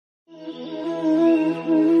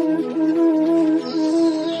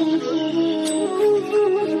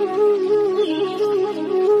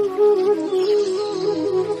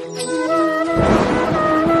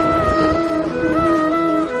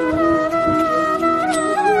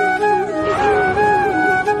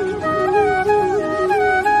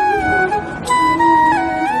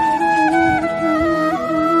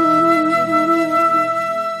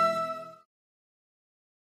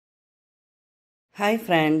Hi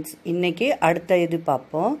friends, இன்றைக்கி அடுத்த இது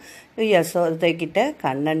பார்ப்போம். யசோதைக்கிட்ட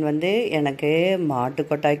கண்ணன் எனக்கு மாட்டு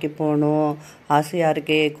கொட்டாய்க்கு போகணும், ஆசையாக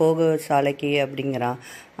இருக்கே, கோகசாலைக்கு அப்படிங்கிறான்.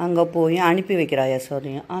 அங்கே போய் அனுப்பி வைக்கிறான்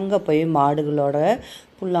யசோதையும். அங்கே போய் மாடுகளோட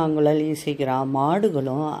புல்லாங்குழல் இசைக்கிறான்.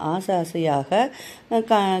 மாடுகளும் ஆசை ஆசையாக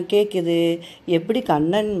கேட்குது, எப்படி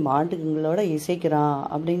கண்ணன் மாடுகளோட இசைக்கிறான்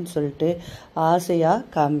அப்படின்னு சொல்லிட்டு ஆசையாக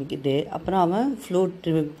காமிக்குது. அப்புறம் அவன்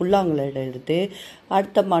புல்லாங்குழல் எடுத்து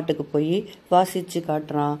அடுத்த மாட்டுக்கு போய் வாசித்து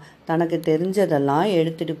காட்டுறான். தனக்கு தெரிஞ்சதெல்லாம்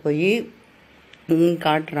எடுத்துகிட்டு போய்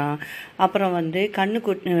காட்டுறான். அப்புறம்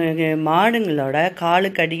மாடுங்களோட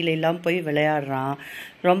காலுக்கு அடியிலெல்லாம் போய் விளையாடுறான்.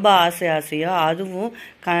 ரொம்ப ஆசையாக அதுவும்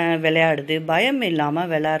விளையாடுது. பயம்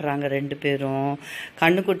இல்லாமல் விளையாடுறாங்க ரெண்டு பேரும்.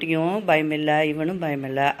 கண்ணுக்குட்டியும் பயமில்லை, இவனும்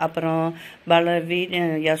பயமில்லை. அப்புறம்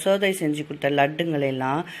யசோதை செஞ்சு கொடுத்த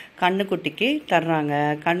லட்டுங்களெல்லாம் கண்ணுக்குட்டிக்கு தர்றாங்க.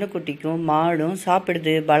 கண்ணுக்குட்டிக்கும் மாடும்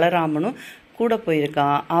சாப்பிடுது. பலராமனும் கூட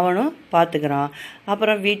போயிருக்கான், அவனும் பார்த்துக்கிறான்.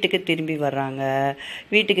 அப்புறம் வீட்டுக்கு திரும்பி வர்றாங்க.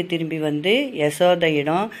 வீட்டுக்கு திரும்பி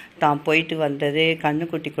யசோதையிடம் தான் போயிட்டு வந்தது,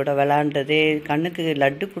 கண்ணுக்குட்டி கூட விளாண்டது, கண்ணுக்கு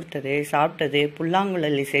லட்டு கொடுத்தது, சாப்பிட்டது,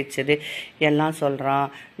 புல்லாங்குழல் இசைச்சது எல்லாம்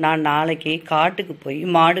சொல்கிறான். நான் நாளைக்கு காட்டுக்கு போய்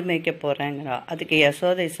மாடு மேய்க்க போகிறேங்கிறா. அதுக்கு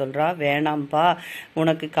யசோதை சொல்கிறா, வேணாம்ப்பா,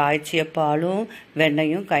 உனக்கு காய்ச்சிய பாலும்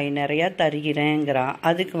வெண்ணையும் கை நிறையா தருகிறேங்கிறான்.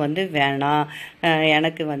 அதுக்கு வேணாம்,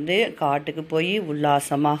 எனக்கு காட்டுக்கு போய்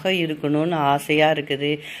உல்லாசமாக இருக்கணும்னு ஆசையாக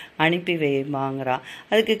இருக்குது, அனுப்பி வைமாங்கிறான்.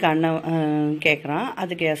 அதுக்கு கண்ணன் கேட்குறான்.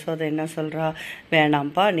 அதுக்கு யசோதை என்ன சொல்கிறா,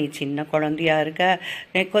 வேணாம்ப்பா, நீ சின்ன குழந்தையா இருக்க,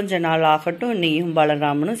 கொஞ்ச நாள் ஆகட்டும், நீயும்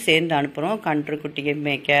பலராமனும் சேர்ந்து அனுப்புகிறோம் கன்றுக்குட்டியை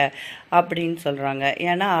மேய்க்க அப்படின்னு சொல்கிறாங்க.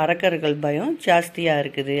 ஏன்னா அரக்கர்கள் பயம் ஜாஸ்தியாக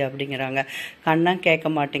இருக்குது அப்படிங்கிறாங்க. கண்ணன் கேட்க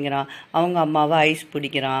மாட்டேங்கிறான். அவங்க அம்மாவை ஐஸ்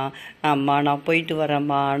பிடிக்கிறான். அம்மா நான் போயிட்டு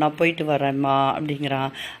வரேம்மா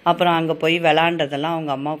அப்படிங்கிறான். அப்புறம் அங்கே போய் விளாண்டதெல்லாம்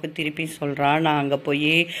அவங்க அம்மாவுக்கு திருப்பி சொல்கிறான். நான் அங்கே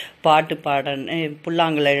போய் பாட்டு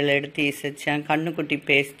புல்லாங்குழல் எடுத்து இசைச்சேன், கண்ணுக்குட்டி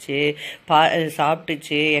பேசிச்சு,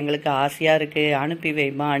 சாப்பிட்டுச்சு, எங்களுக்கு ஆசையாக இருக்குது, அனுப்பி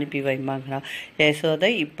வைமாங்கிறான். யசோதை,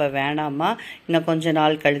 இப்போ வேணாம்மா, இன்னும் கொஞ்ச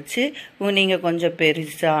நாள் கழித்து நீங்கள் கொஞ்சம்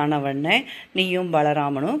பெருசானவன் நீயும்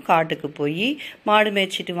பலராமனும் காட்டுக்கு போய் மாடு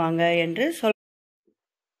மேய்ச்சிட்டு வாங்க என்று சொல்.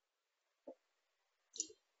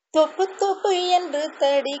 தொப்பு தொப்பு என்று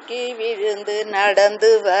தடிக்கு விழுந்து நடந்து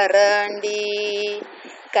வராண்டி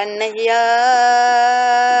கண்ணையா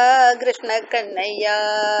கிருஷ்ண கண்ணையா,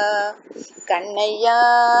 கண்ணையா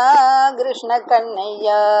கிருஷ்ண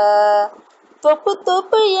கண்ணையா. தொப்பு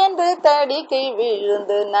தொப்பு என்று தடிக்கு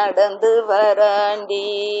விழுந்து நடந்து வராண்டி,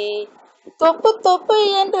 தொப்பு தொப்பு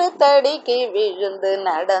என்று தடிக்கு விழுந்து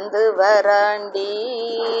நடந்து வராண்டி.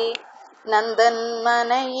 நந்தன்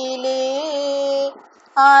மனையிலே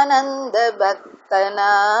ஆனந்த பக்தனாய்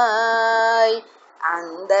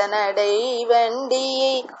அந்த நடை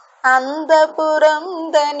வண்டியை அந்த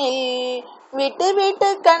புறந்தனில் விட்டு விட்டு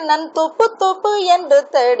கண்ணன் தொப்பு தொப்பு என்று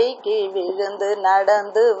தடிக்கு விழுந்து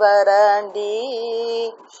நடந்து வராண்டி,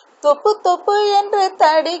 தொப்பு தொப்பு என்று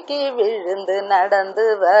தடிக்கு விழுந்து நடந்து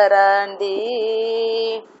வராண்டி.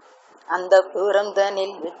 அந்த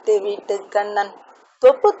புறந்தனில் விட்டு விட்டு கண்ணன்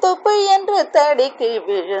தொப்பு தொப்பு என்று தடிக்கு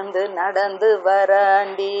விழுந்து நடந்து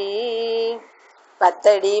வராண்டி.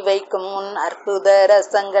 பத்தடி வைக்கும் முன் அற்புத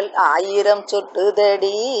ரசங்கள் 1000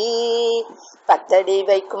 சொட்டுதடி, பத்தடி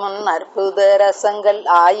வைக்கும் முன் அற்புத ரசங்கள்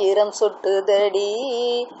 1000 சொட்டுதடி.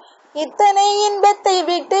 இத்தனை இன்பத்தை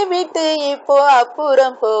விட்டு விட்டு இப்போ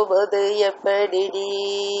அப்புறம் போவது எப்படிடி.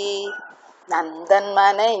 நந்தன்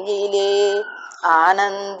மனையிலே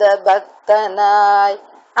ஆனந்த பக்தனாய்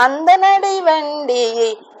அந்த நடை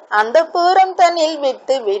வண்டியை அந்த புறம் தனில்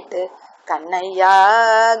விட்டு விட்டு கண்ணையா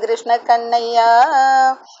கிருஷ்ண கண்ணையா,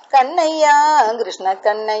 கண்ணையா கிருஷ்ண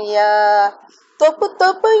கண்ணையா. தொப்பு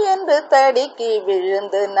தொப்பு என்று தடிக்கு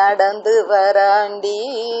விழுந்து நடந்து வராண்டி,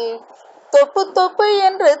 தொப்பு தொப்பு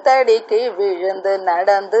என்று தடிக்கு விழுந்து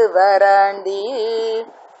நடந்து வராண்டி.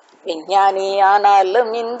 விஞ்ஞானி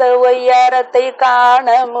ஆனாலும் இந்த ஒய்யாரத்தை காண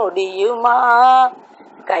முடியுமா?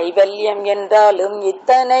 கைவல்யம் என்றாலும்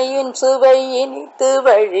இத்தனையும் சுவை இனித்து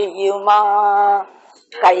வழியுமா?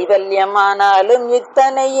 கைவல்யமானாலும்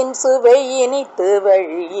இத்தனையின் சுவை இனித்து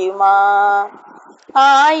வழியுமா?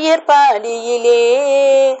 ஆயர்பாடியிலே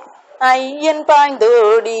ஐயன்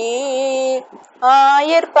பாய்ந்தோடி,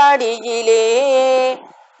 ஆயர்பாடியிலே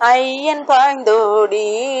ஐயன் பாய்ந்தோடி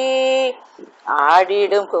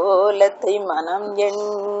ஆடிடும் கோலத்தை மனம்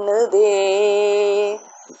எண்ணுதே.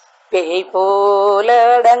 பேய் போல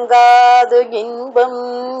அடங்காது இன்பம்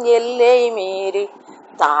எல்லை மீறி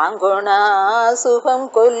தாங்கொணா சுகம்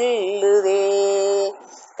கொல்லுதே.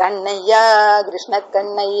 கண்ணையா கிருஷ்ண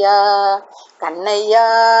கண்ணையா, கண்ணையா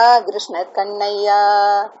கிருஷ்ண கண்ணையா,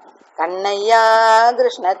 கண்ணையா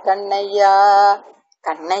கிருஷ்ண கண்ணையா.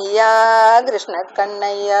 கண்ணையா கிருஷ்ண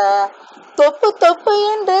கண்ணையா தொப்பு தொப்பு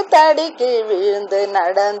என்று தடிக்கு விழுந்து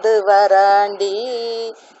நடந்து வராண்டி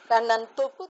கண்ணன் தொப்பு